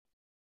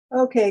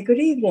Okay, good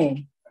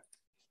evening.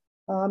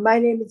 My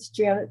name is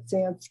Janet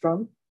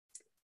Sandstrom.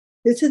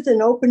 This is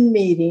an open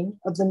meeting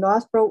of the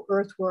Northborough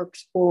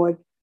Earthworks Board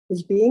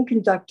is being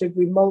conducted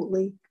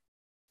remotely,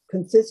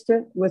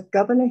 consistent with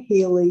Governor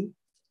Healy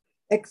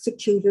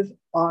Executive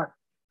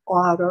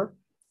Order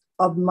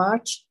of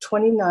March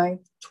 29,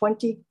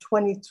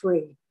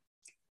 2023,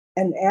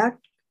 an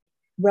act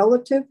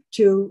relative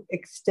to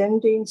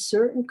extending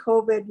certain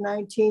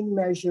COVID-19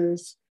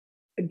 measures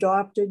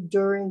adopted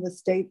during the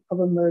state of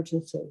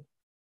emergency.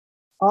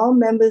 All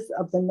members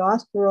of the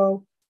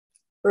Northborough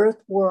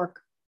Earthwork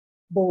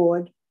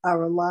Board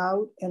are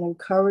allowed and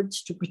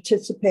encouraged to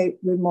participate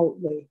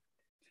remotely.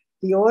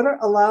 The order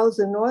allows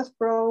the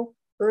Northborough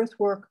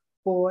Earthwork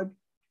Board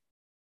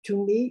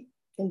to meet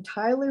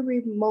entirely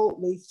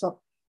remotely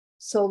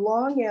so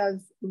long as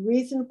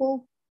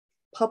reasonable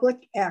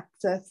public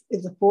access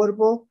is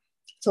affordable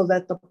so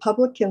that the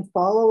public can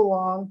follow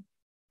along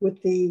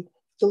with the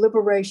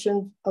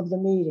deliberations of the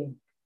meeting.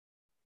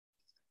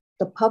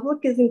 The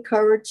public is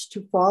encouraged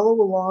to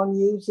follow along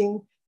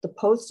using the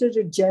posted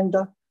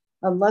agenda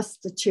unless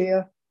the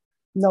chair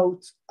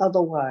notes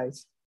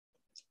otherwise.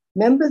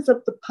 Members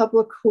of the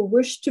public who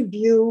wish to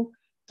view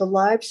the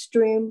live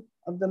stream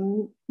of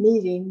the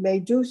meeting may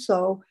do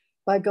so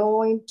by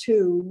going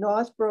to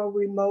Northborough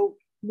Remote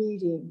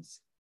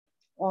Meetings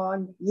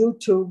on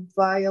YouTube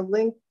via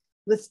link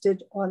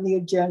listed on the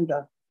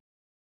agenda.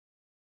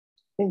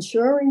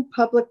 Ensuring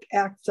public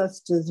access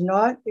does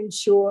not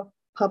ensure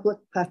public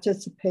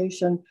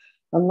participation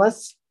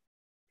unless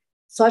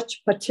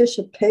such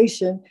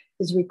participation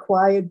is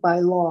required by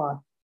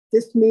law.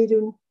 This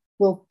meeting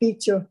will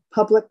feature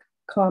public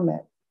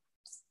comment.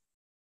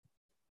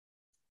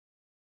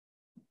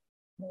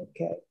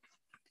 Okay.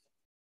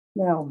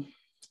 Now,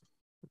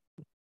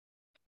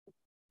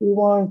 we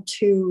want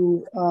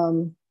to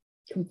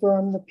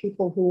confirm the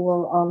people who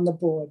are on the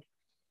board.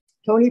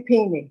 Tony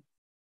Pini.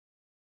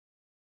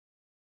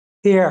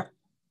 Here.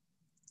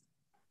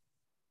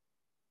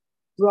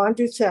 Ron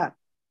Doucette.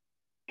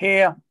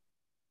 Here.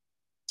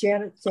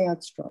 Janet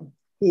Sandstrom.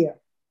 Here.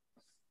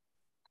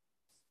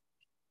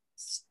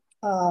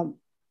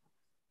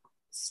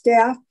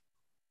 Staff,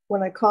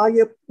 when I call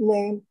your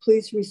name,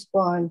 please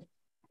respond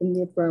in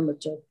the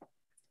affirmative.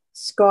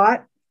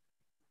 Scott.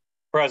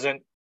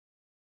 Present.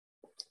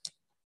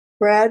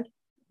 Brad.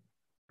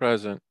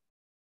 Present.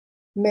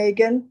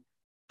 Megan.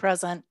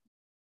 Present.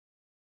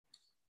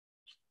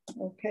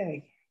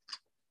 Okay.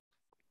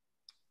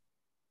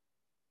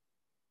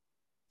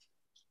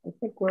 I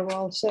think we're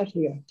all set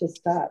here to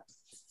start.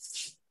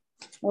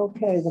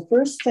 Okay, the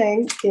first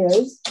thing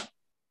is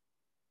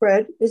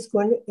Fred is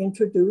going to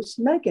introduce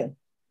Megan.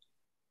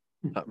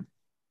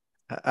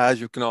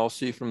 As you can all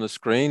see from the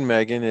screen,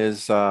 Megan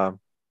is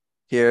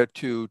here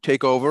to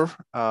take over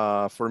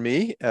for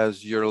me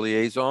as your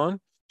liaison.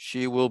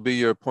 She will be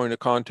your point of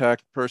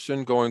contact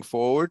person going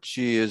forward.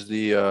 She is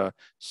the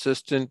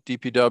assistant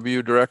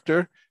DPW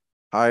director,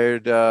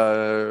 hired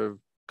a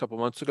couple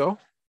months ago,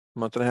 a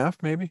month and a half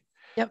maybe.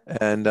 Yep.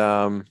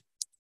 And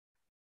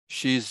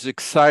she's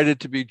excited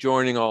to be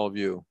joining all of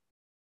you.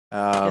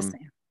 Yes,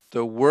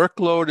 the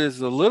workload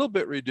is a little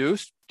bit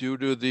reduced due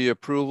to the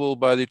approval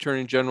by the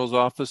Attorney General's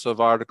Office of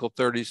Article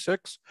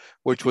 36,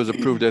 which was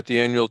approved at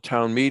the annual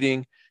town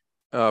meeting,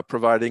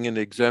 providing an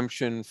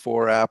exemption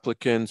for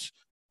applicants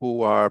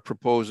who are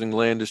proposing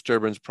land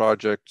disturbance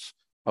projects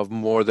of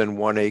more than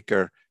 1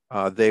 acre.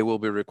 They will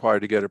be required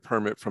to get a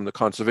permit from the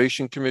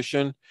Conservation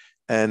Commission,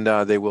 and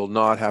they will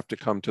not have to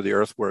come to the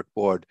Earthwork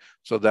Board.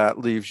 So that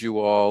leaves you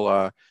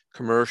all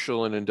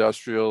commercial and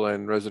industrial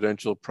and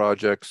residential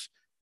projects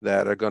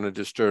that are going to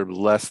disturb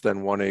less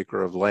than 1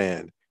 acre of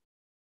land.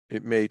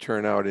 It may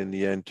turn out in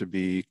the end to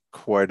be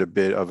quite a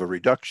bit of a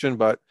reduction,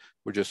 but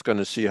we're just going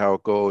to see how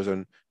it goes.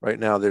 And right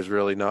now there's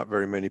really not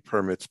very many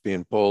permits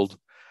being pulled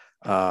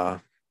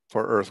for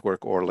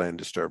earthwork or land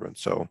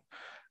disturbance. So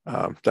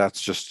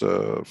that's just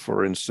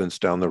for instance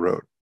down the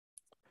road.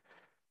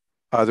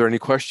 Are there any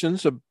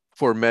questions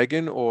for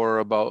Megan or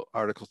about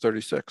Article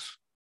 36?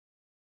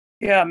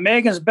 Yeah,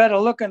 Megan's better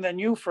looking than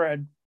you,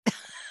 Fred.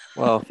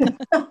 Well,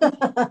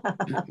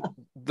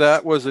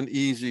 that was an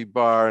easy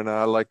bar, and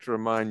I'd like to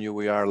remind you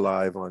we are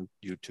live on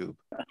YouTube.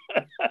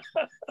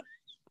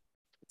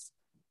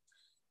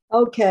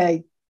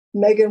 Okay,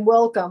 Megan,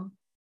 welcome.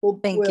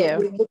 Thank you.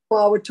 We look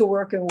forward to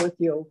working with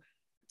you.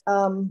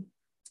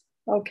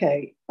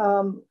 Okay,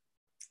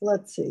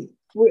 let's see.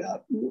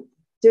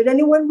 Did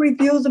anyone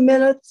review the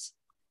minutes?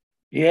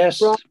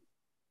 Yes. Rob,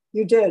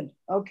 you did.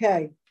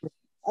 Okay.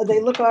 Do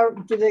they look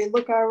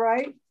all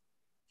right?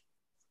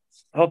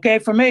 Okay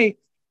for me.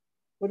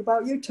 What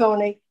about you,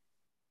 Tony?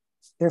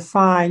 They're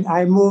fine.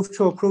 I move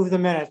to approve the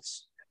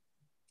minutes.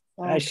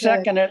 Okay. I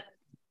second it.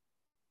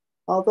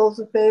 All those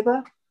in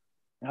favor?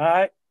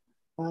 Aye.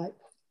 All right.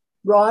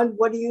 Ron,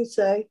 what do you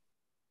say?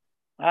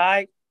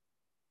 Aye.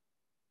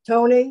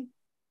 Tony?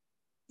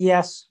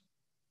 Yes.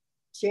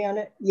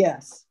 Janet?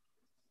 Yes.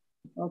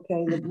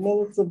 Okay, the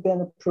minutes have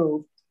been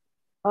approved.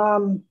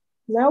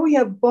 Now we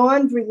have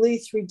bond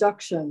release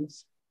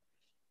reductions.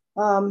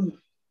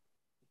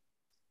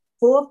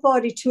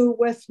 442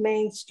 West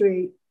Main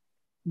Street,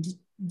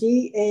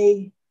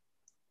 D.A.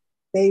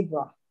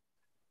 Babra.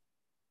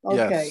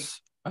 Okay,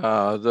 Yes.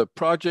 The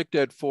project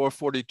at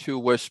 442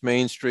 West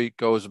Main Street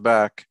goes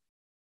back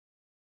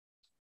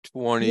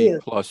 20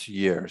 Years. plus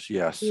years.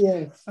 Yes.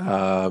 yes,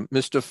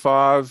 Mr.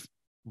 Favre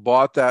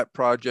bought that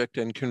project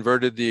and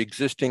converted the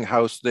existing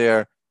house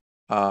there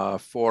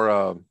for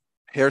a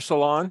hair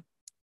salon.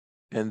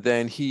 And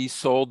then he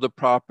sold the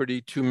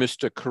property to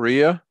Mr.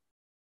 Correa,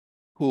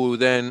 who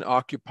then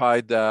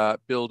occupied the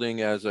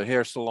building as a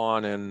hair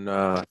salon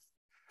and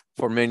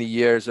for many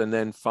years, and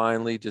then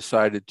finally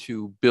decided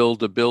to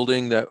build a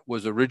building that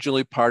was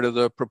originally part of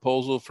the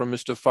proposal from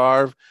Mr.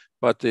 Favre,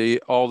 but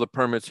all the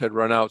permits had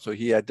run out, so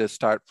he had to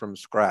start from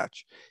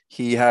scratch.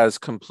 He has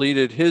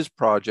completed his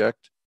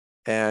project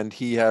and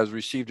he has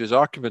received his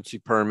occupancy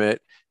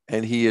permit,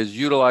 and he is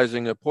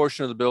utilizing a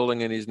portion of the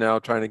building, and he's now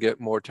trying to get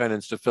more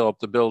tenants to fill up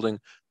the building,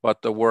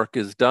 but the work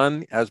is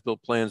done.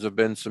 As-built plans have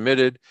been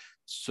submitted.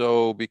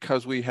 So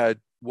because we had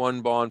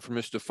one bond for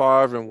Mr.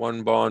 Favre and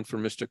one bond for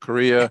Mr.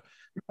 Correa,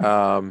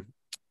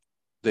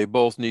 they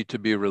both need to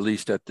be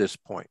released at this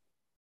point.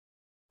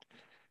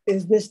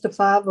 is Mr.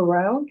 Favre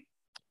around?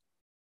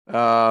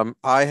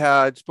 I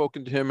had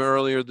spoken to him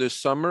earlier this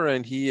summer,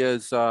 and he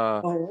is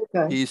Oh,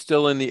 okay, he's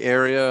still in the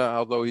area,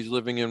 although he's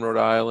living in Rhode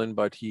Island,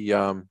 but he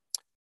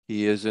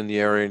is in the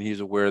area, and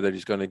he's aware that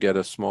he's going to get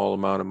a small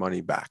amount of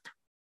money back.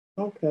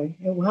 okay.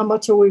 And how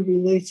much are we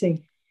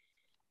releasing?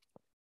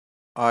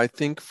 I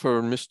think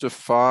for Mr.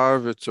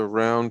 Favre, it's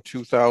around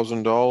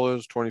 $2,000,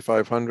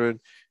 $2,500.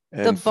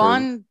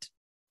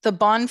 The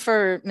bond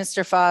for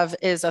Mr. Favre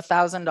is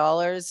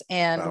 $1,000,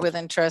 and Wow. with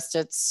interest,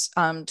 it's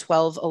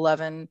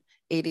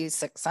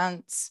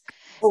 $12.1186.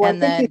 Oh,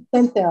 And I think you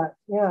sent that,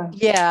 yeah.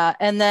 Yeah,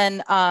 and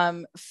then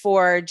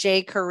for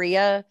Jay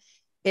Correa,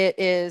 it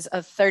is a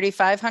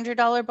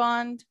 $3,500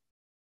 bond.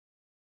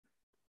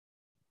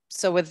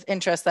 So with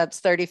interest, that's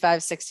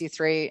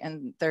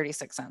 $35.63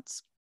 36.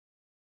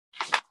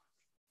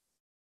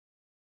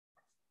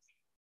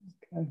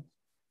 Okay.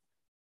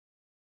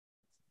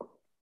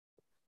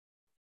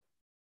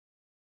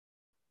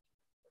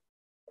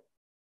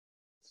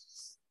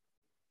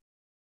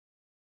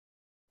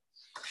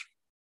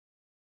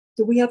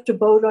 Do we have to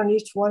vote on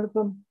each one of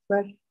them,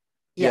 Fred?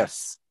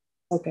 Yes.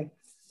 Okay.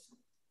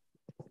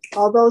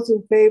 All those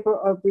in favor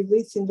of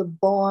releasing the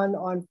bond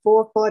on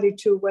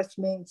 442 West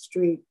Main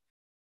Street?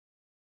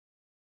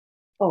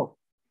 Oh,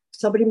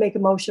 somebody make a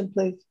motion,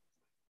 please.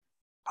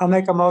 I'll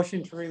make a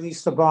motion to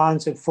release the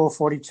bonds at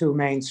 442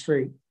 Main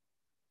Street.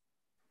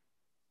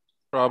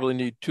 Probably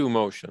need two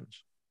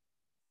motions,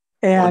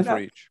 And one for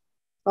each.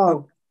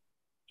 Oh,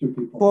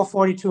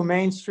 442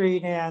 Main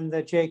Street and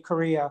the J.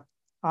 Korea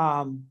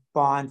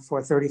bond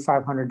for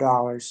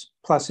 $3,500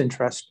 plus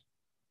interest.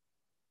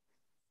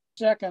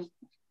 Second.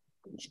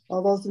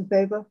 all those in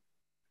favor?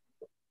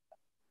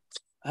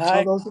 All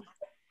Aye. those,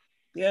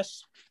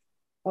 Yes.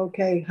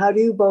 okay, how do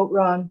you vote,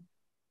 Ron?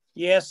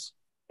 Yes.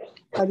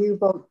 How do you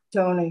vote,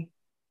 Tony?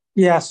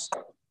 Yes.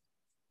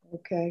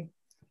 Okay,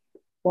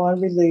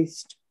 bond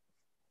released.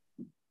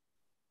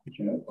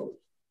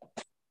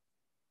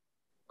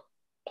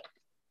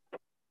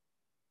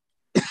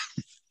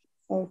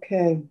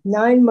 Okay,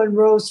 9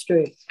 Monroe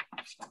Street.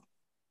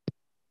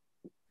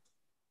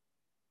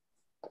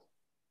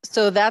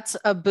 So that's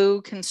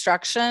Abu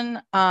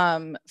Construction.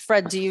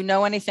 Fred, do you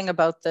know anything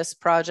about this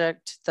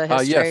project, the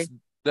history?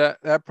 Yes,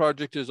 that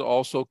project is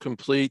also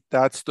complete.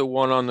 That's the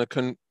one on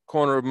the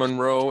corner of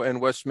Monroe and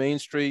West Main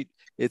Street.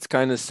 It's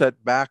kind of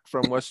set back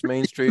from West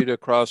Main Street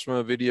across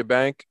from Avidia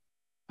Bank.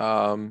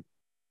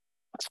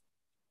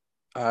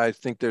 I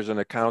think there's an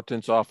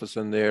accountant's office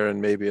in there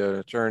and maybe an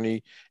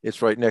attorney.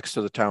 It's right next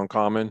to the town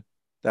common.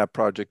 That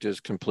project is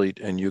complete,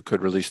 and you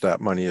could release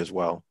that money as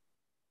well.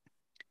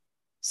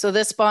 So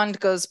this bond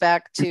goes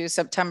back to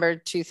September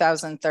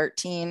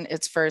 2013.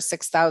 It's for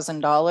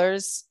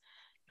 $6,000.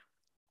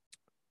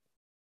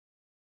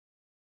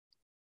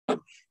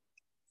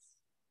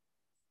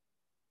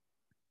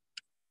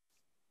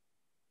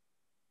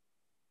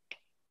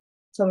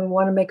 Someone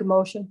want to make a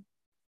motion?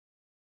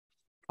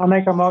 I'll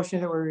make a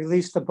motion that we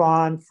release the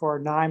bond for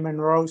 9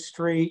 Monroe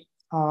Street,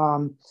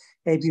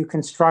 Abu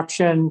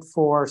Construction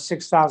for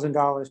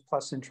 $6,000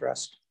 plus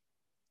interest.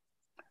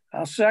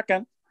 I'll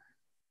second.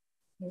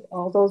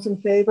 All those in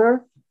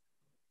favor?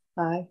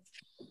 Aye.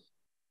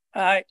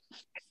 Aye.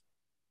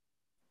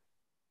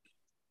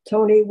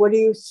 Tony, what do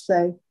you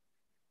say?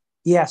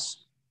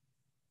 Yes.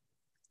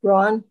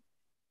 Ron?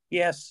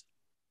 Yes.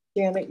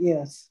 Janet,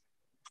 yes.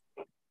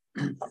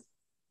 Okay.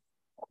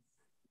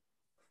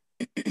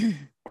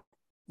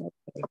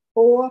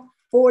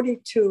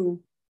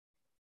 442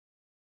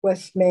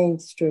 West Main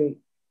Street.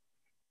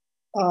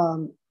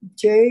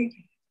 Jay,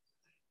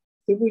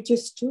 did we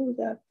just do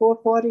that?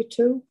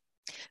 442?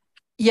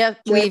 Yeah,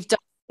 Jay?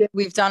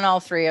 we've done all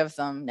three of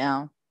them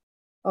now.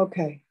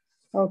 Okay.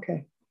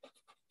 Okay.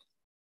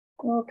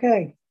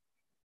 Okay.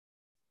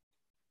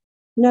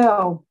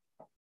 Now,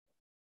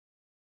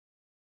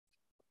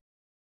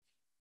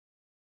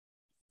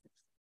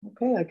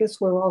 okay, I guess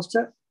we're all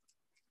set.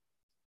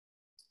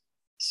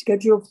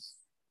 schedule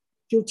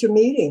future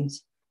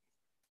meetings.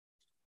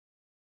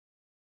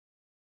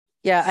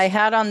 Yeah, I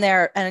had on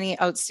there any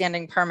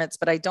outstanding permits,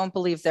 but I don't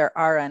believe there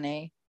are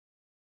any.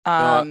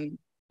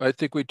 I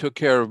think we took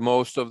care of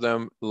most of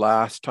them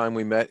last time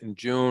we met in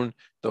June.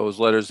 Those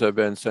letters have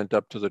been sent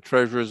up to the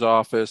treasurer's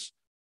office.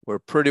 We're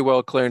pretty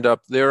well cleaned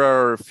up. There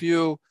are a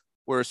few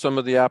where some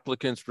of the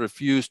applicants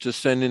refused to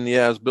send in the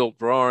as-built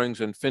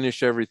drawings and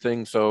finish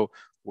everything. So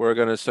we're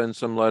going to send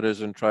some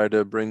letters and try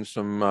to bring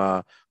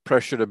some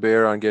pressure to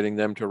bear on getting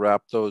them to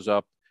wrap those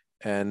up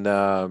and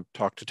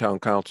talk to town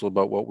council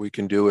about what we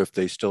can do if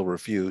they still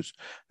refuse.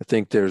 I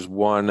think there's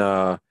one,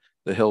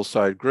 the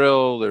Hillside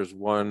Grill. There's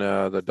one,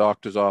 the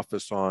doctor's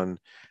office on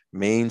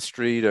Main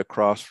Street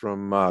across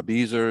from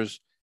Beezer's.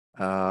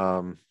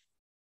 I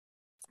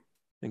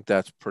think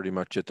that's pretty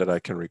much it that I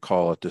can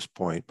recall at this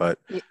point, but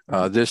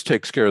this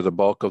takes care of the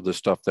bulk of the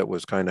stuff that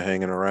was kind of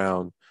hanging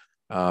around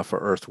for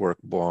earthwork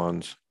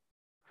bonds.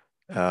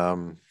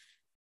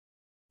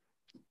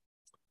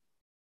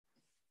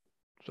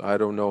 So I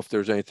don't know if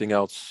there's anything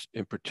else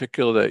in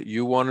particular that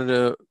you wanted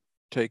to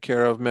take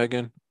care of,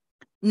 Megan.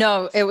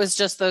 No, it was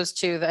just those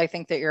two that I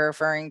think that you're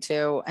referring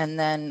to, and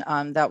then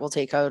that will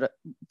take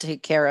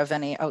care of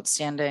any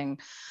outstanding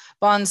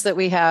bonds that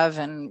we have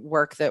and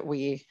work that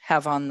we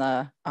have on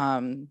the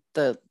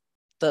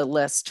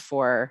list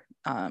for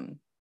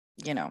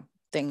you know,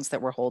 things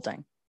that we're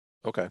holding.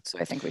 Okay. So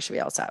I think we should be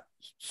all set.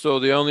 So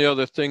the only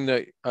other thing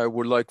that I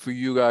would like for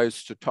you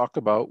guys to talk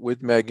about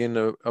with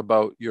Megan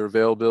about your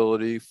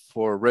availability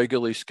for a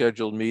regularly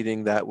scheduled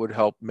meeting, that would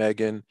help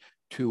Megan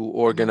to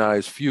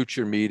organize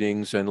future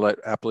meetings and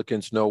let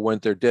applicants know when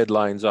their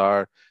deadlines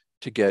are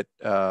to get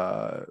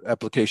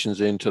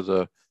applications into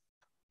the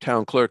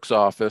town clerk's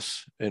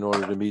office in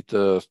order to meet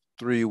the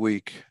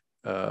 3-week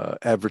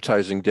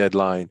advertising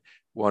deadline.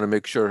 Want to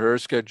make sure her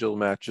schedule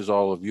matches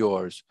all of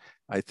yours.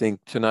 I think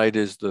tonight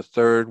is the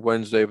 3rd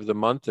Wednesday of the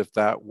month. If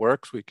that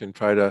works, we can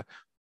try to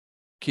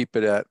keep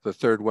it at the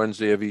 3rd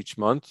Wednesday of each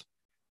month.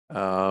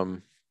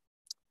 I'm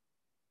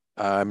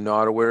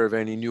not aware of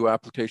any new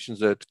applications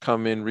that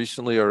come in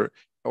recently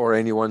or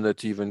anyone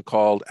that's even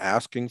called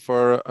asking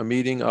for a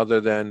meeting other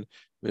than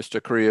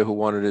Mr. Correa, who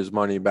wanted his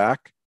money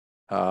back,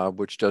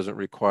 which doesn't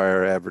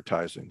require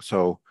advertising.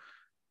 So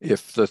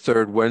if the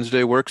 3rd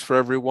Wednesday works for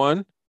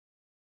everyone,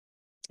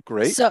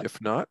 great. If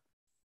not.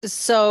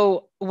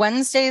 So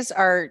Wednesdays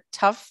are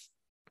tough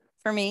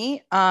for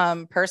me.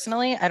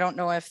 Personally, I don't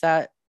know if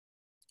that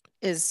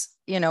is,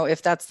 you know,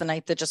 if that's the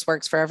night that just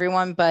works for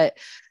everyone, but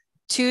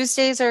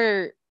Tuesdays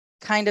are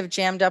kind of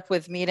jammed up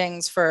with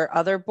meetings for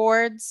other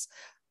boards.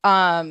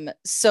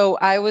 So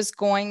I was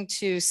going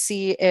to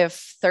see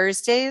if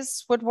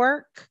Thursdays would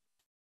work.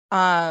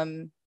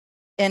 And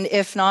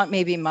if not,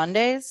 maybe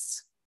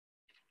Mondays.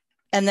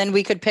 And then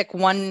we could pick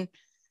one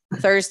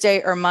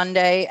Thursday or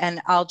Monday, and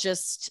I'll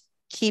just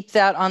keep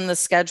that on the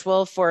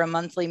schedule for a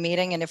monthly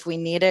meeting. And if we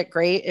need it,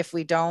 great. If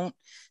we don't,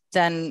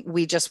 then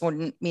we just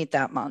wouldn't meet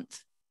that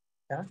month.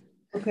 Yeah.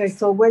 Okay,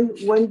 so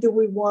when do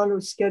we want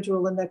to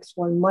schedule the next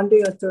one,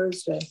 Monday or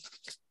Thursday?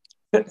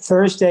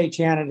 Thursday,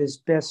 Janet, is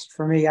best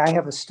for me. I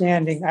have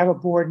a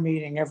board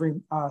meeting every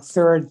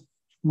 3rd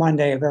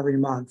Monday of every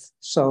month.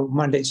 So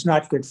Monday's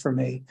not good for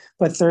me,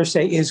 but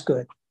Thursday is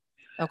good.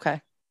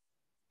 Okay.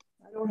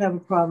 I don't have a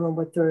problem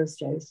with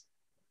Thursdays.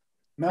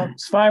 No,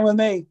 it's fine with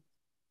me.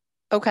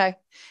 Okay.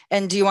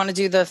 And do you want to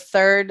do the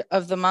 3rd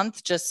of the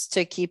month just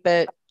to keep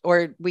it,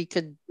 or we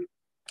could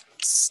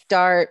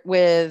start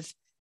with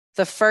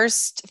the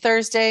 1st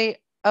Thursday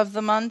of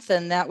the month,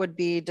 and that would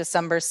be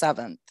December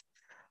 7th,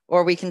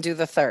 or we can do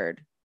the 3rd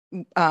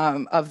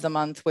of the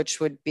month, which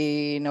would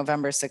be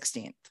November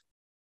 16th.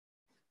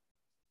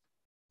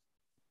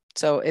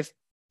 So if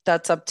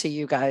that's up to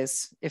you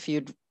guys, if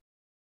you'd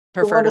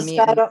prefer to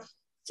meet.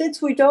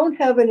 Since we don't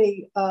have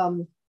any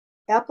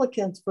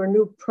applicants for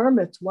new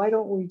permits, why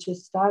don't we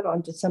just start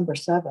on December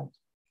 7th?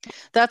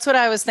 That's what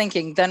I was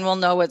thinking. Then we'll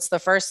know it's the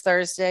 1st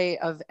Thursday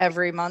of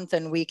every month,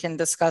 and we can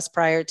discuss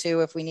prior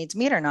to if we need to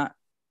meet or not.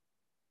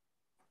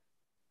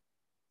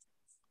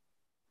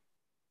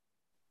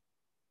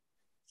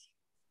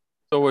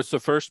 So it's the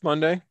first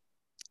Monday?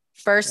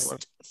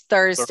 First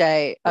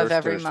Thursday of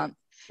every month.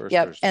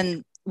 Yep. Thursday.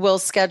 And we'll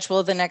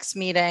schedule the next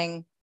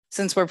meeting.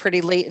 Since we're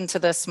pretty late into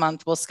this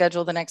month, we'll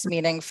schedule the next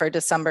meeting for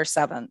December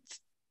 7th.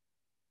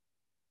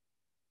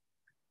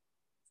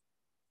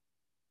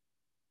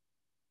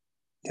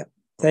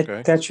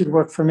 That should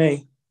work for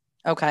me.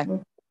 Okay.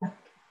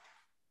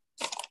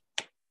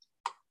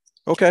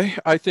 Okay,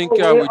 I think we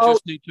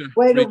just need to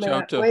reach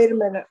out to. Wait a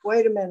minute.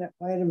 Okay.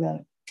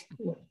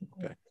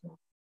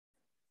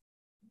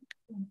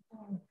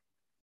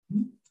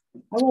 I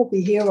won't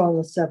be here on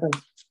the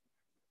 7th.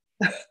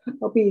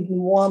 I'll be in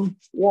warm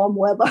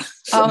weather.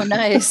 Oh,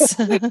 nice.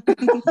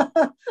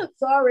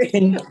 Sorry.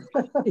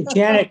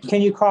 Janet,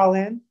 can you call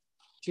in?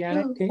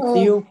 Janet,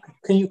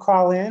 can you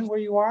call in where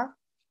you are?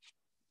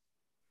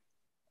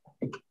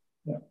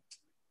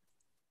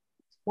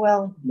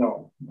 Well,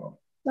 no,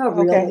 not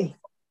really.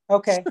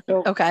 Okay.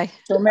 So, okay.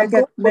 So make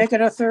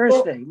it a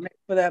Thursday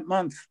for that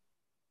month.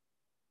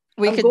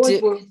 We I'm could going do,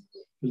 for- There's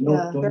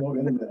Yeah. no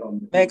internet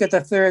on. Make it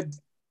the third.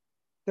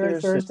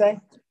 third Thursday.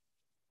 Thursday.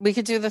 we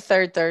could do the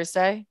third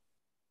Thursday.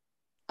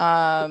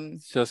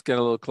 It's just getting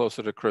a little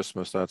closer to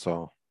Christmas, that's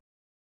all.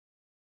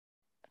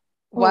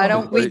 Why Oh.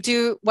 don't we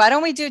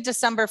do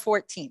December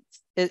 14th?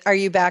 Are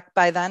you back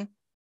by then?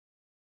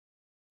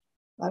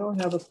 I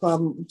don't have a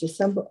problem with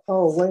December.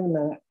 Oh, wait a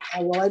minute.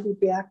 Will I be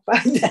back by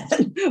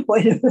then?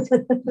 Wait a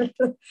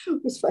minute.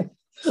 Where's my-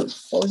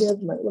 oh,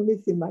 here's my, let me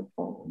see my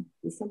phone.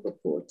 December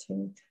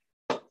 14th.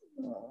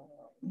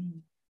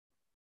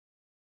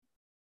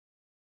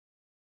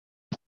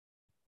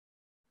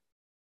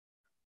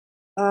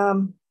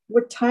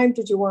 What time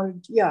did you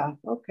want to? Yeah,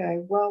 okay.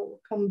 Well,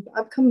 I'm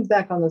coming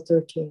back on the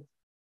 13th.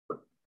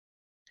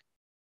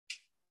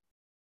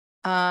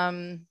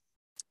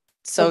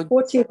 So The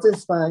 14th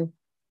is fine.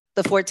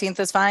 the 14th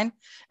is fine,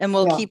 and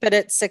we'll Yeah. keep it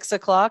at 6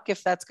 o'clock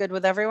if that's good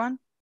with everyone.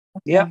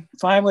 Yep,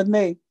 fine with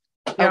me.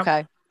 Yeah.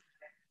 Okay.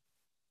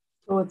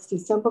 So it's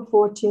December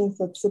 14th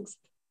at 6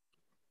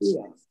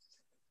 p.m.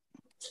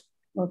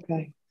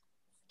 Okay.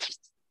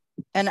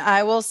 And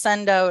I will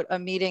send out a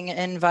meeting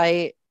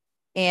invite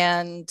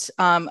and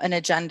an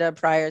agenda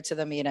prior to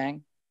the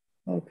meeting.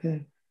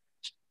 Okay.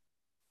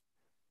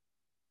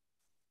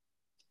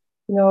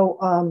 You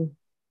know,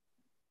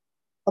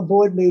 a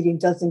board meeting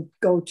doesn't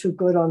go too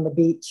good on the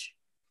beach.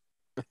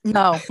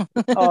 No.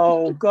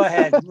 Oh, go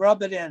ahead,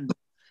 rub it in.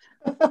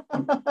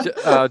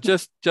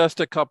 Just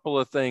a couple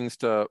of things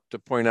to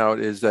point out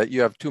is that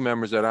you have two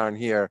members that aren't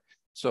here.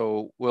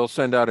 So we'll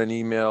send out an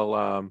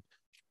email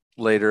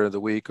later in the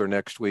week or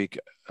next week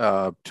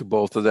to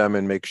both of them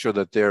and make sure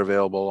that they're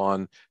available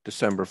on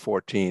December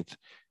 14th.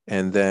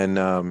 And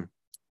then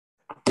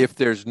if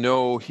there's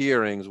no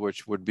hearings,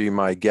 which would be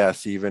my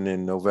guess, even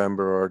in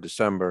November or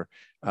December,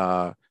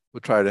 we'll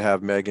try to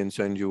have Megan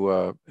send you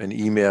an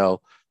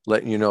email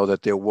letting you know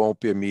that there won't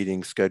be a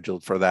meeting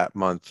scheduled for that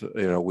month,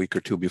 a week or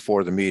two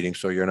before the meeting.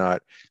 So you're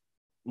not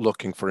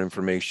looking for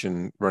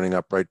information running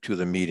up right to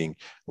the meeting.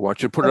 I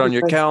want you to put it on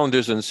your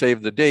calendars and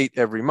save the date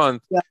every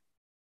month. Yeah.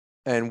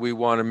 And we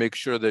want to make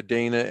sure that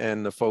Dana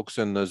and the folks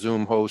in the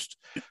Zoom host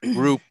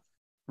group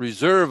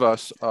reserve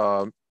us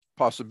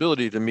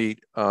possibility to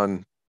meet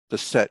on the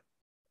set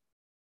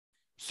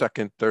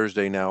second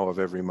Thursday now of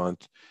every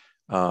month.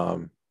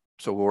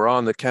 So we're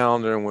on the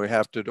calendar and we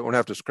don't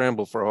have to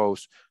scramble for a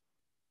host,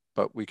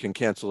 but we can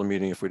cancel a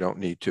meeting if we don't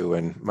need to.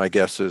 And my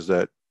guess is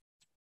that it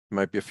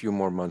might be a few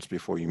more months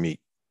before you meet.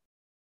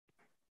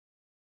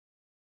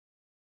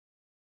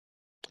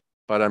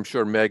 But I'm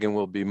sure Megan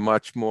will be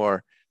much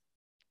more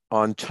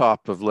on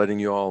top of letting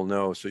you all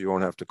know, so you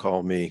won't have to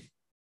call me.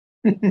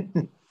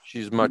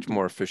 She's much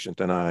more efficient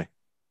than I.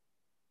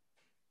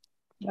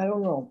 I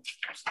don't know.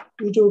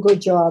 You do a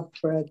good job,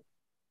 Fred.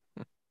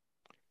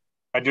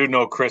 I do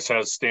know Chris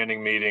has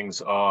standing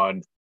meetings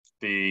on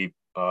the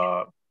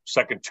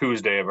second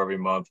Tuesday of every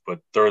month, but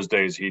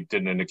Thursdays he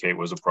didn't indicate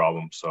was a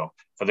problem. So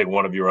I think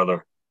one of your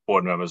other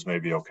board members may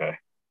be okay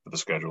with the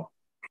schedule.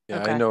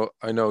 Yeah, Okay.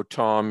 I know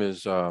Tom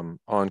is on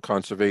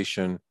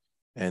conservation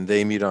and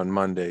they meet on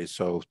Mondays.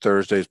 So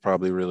Thursday is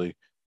probably really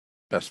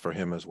best for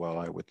him as well,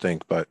 I would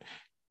think, but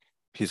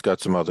he's got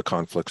some other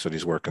conflicts that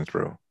he's working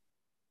through.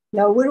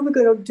 Now, what are we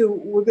going to do?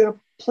 We're going to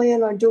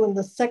plan on doing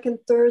the second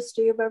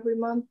Thursday of every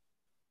month?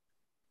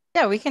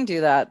 Yeah, we can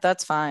do that.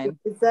 That's fine.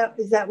 Is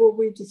that what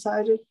we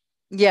decided?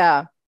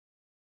 Yeah.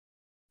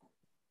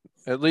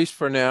 At least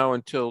for now,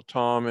 until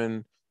Tom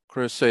and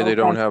Chris say they Okay.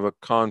 don't have a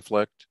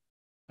conflict.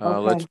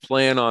 Let's Okay.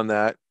 plan on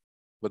that,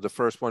 with the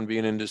first one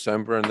being in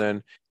December. And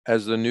then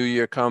as the new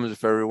year comes,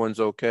 if everyone's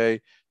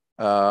okay,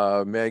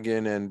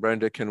 Megan and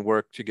Brenda can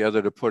work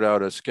together to put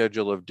out a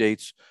schedule of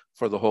dates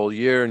for the whole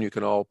year, and you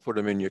can all put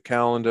them in your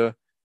calendar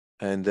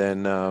and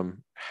then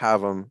have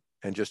them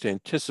and just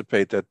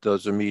anticipate that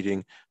there's a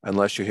meeting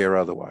unless you hear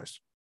otherwise.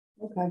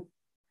 Okay.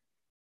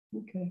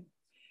 Okay.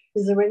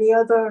 Is there any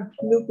other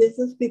new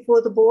business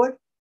before the board?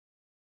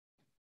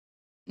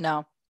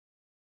 No.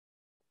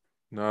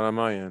 Not on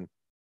my end.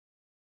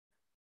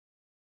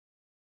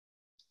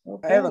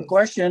 Okay. I have a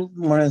question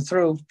when it's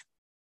through,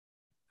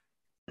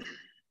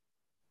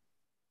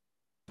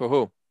 For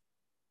who?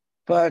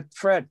 but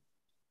Fred,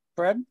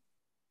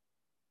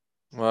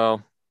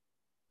 Well,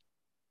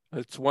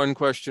 it's one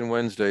question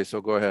Wednesday,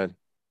 so go ahead.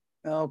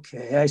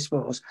 okay, I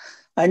suppose.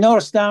 I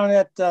noticed down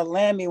at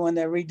Lammy when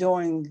they're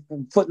redoing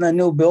and putting a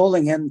new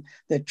building in,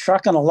 they're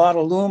trucking a lot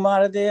of loom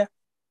out of there.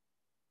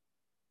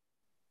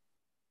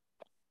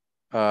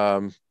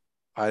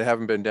 I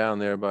haven't been down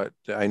there, but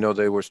I know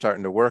they were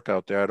starting to work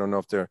out there. I don't know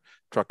if they're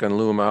trucking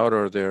loom out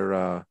or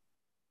they're,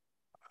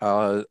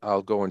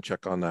 I'll go and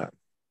check on that.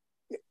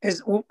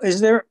 Is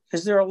there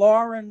a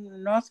law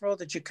in North Road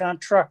that you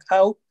can't truck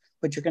out,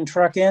 but you can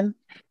truck in?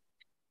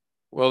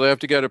 Well, they have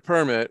to get a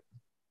permit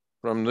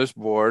from this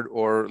board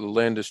or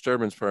land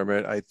disturbance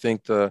permit. I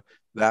think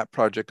that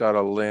project got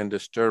a land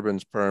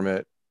disturbance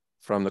permit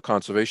from the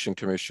Conservation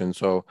Commission.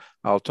 So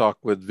I'll talk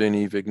with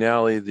Vinnie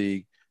Vignali,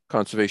 the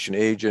conservation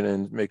agent,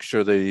 and make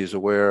sure that he's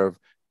aware of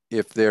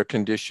if their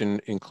condition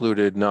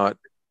included not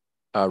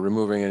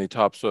removing any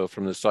topsoil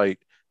from the site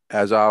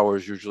as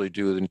ours usually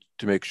do,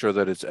 to make sure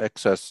that it's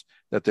excess,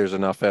 that there's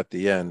enough at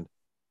the end.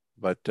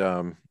 But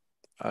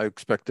I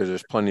expect that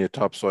there's plenty of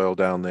topsoil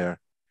down there.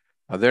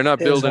 They're not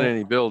building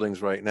any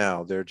buildings right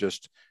now. They're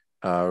just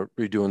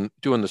doing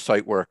the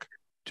site work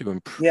to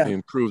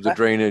improve the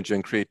drainage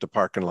and create the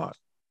parking lot.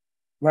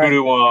 Right.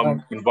 Due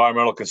to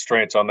environmental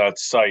constraints on that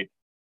site,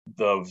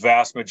 the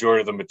vast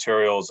majority of the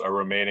materials are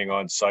remaining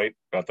on site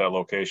at that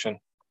location.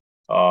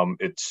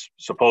 It's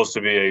supposed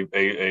to be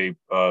a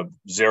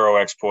zero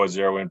export,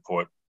 zero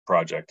import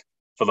project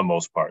for the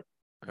most part.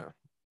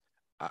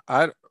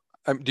 Yeah.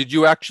 Did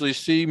you actually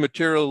see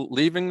material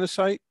leaving the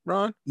site,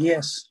 Ron?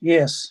 Yes,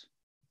 yes.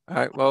 All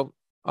right, well,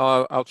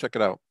 I'll check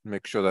it out and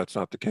make sure that's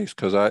not the case,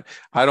 because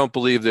I don't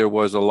believe there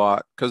was a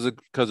lot, because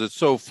it's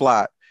so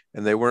flat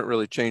and they weren't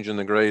really changing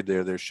the grade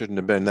there. There shouldn't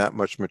have been that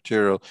much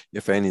material,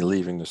 if any,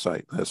 leaving the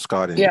site, as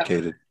Scott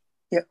indicated.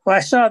 Yeah, well, I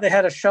saw they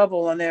had a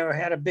shovel and they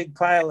had a big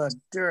pile of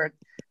dirt.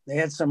 They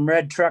had some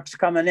red trucks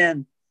coming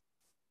in,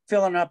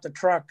 filling up the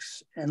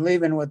trucks and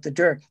leaving with the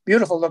dirt.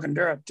 Beautiful looking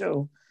dirt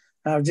too.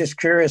 I was just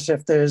curious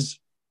if there's,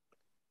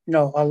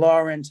 a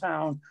law in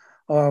town,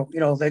 or,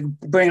 they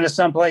bring it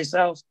someplace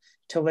else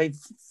till they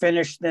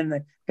finish, then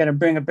they're going to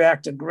bring it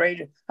back to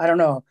grade. I don't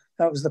know.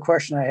 That was the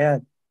question I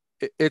had.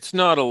 It's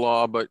not a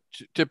law, but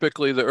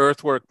typically the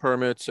earthwork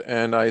permits,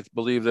 and I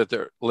believe that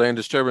the land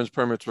disturbance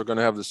permits were going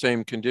to have the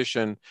same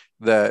condition,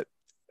 that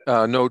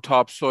no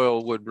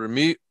topsoil would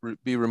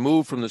be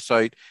removed from the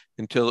site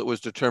until it was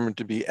determined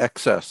to be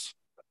excess,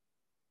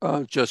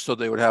 just so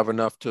they would have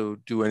enough to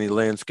do any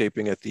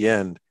landscaping at the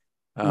end.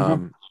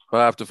 I'll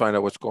have to find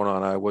out what's going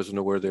on. I wasn't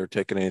aware they were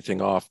taking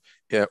anything off,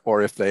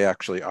 or if they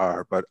actually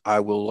are, but I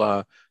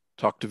will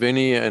talk to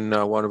Vinny, and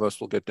one of us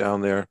will get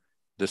down there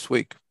this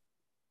week.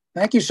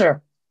 Thank you,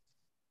 sir.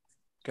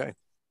 Okay.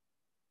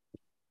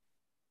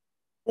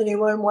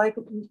 Anyone like,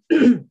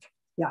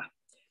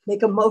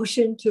 make a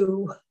motion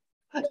to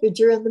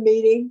adjourn the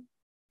meeting?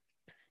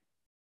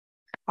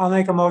 I'll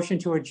make a motion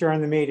to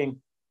adjourn the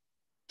meeting.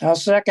 I'll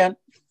second.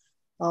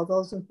 All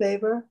those in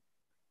favor?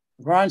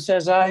 Ron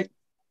says aye.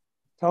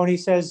 Tony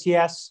says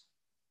yes.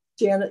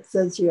 Janet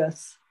says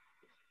yes.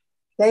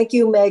 Thank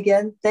you,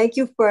 Megan. Thank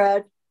you,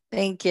 Fred.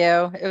 Thank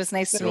you. It was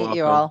nice to You're meet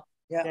you welcome. all.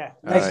 Yeah.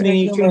 Nice right. meeting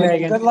you too,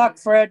 Megan. Good luck,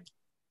 Fred.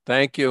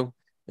 Thank you.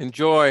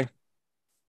 Enjoy.